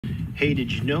Hey,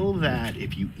 did you know that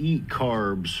if you eat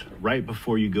carbs right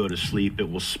before you go to sleep,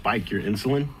 it will spike your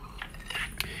insulin?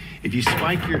 If you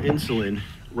spike your insulin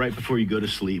right before you go to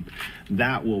sleep,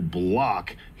 that will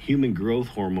block human growth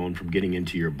hormone from getting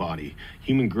into your body.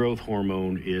 Human growth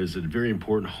hormone is a very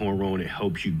important hormone. It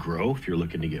helps you grow if you're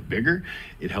looking to get bigger.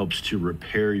 It helps to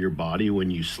repair your body when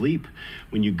you sleep.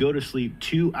 When you go to sleep,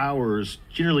 2 hours,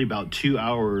 generally about 2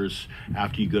 hours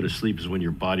after you go to sleep is when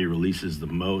your body releases the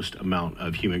most amount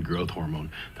of human growth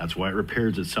hormone. That's why it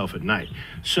repairs itself at night.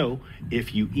 So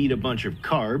if you eat a bunch of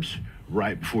carbs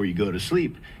right before you go to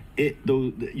sleep,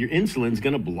 your insulin is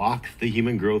going to block the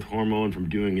human growth hormone from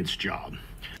doing its job.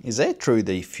 Is that true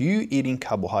that if you're eating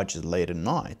carbohydrates late at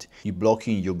night, you're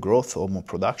blocking your growth hormone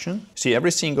production? See,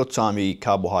 every single time you eat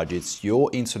carbohydrates, your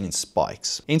insulin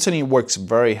spikes. Insulin works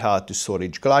very hard to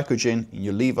storage glycogen in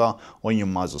your liver or in your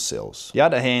muscle cells. On the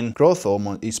other hand, growth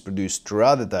hormone is produced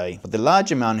throughout the day, but the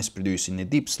large amount is produced in a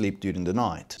deep sleep during the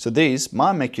night. So this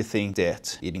might make you think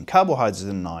that eating carbohydrates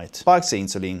at night spikes the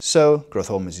insulin, so growth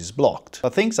hormone is blocked.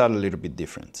 But things are a little bit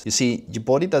different. You see, your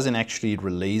body doesn't actually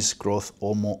release growth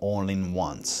hormone all in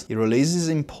once. It releases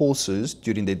impulses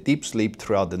during the deep sleep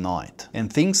throughout the night.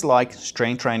 And things like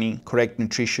strength training, correct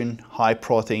nutrition, high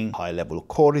protein, high level of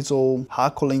cortisol,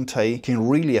 alcohol intake can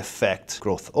really affect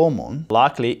growth hormone.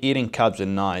 Luckily, eating carbs at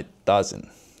night doesn't.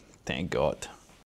 Thank God.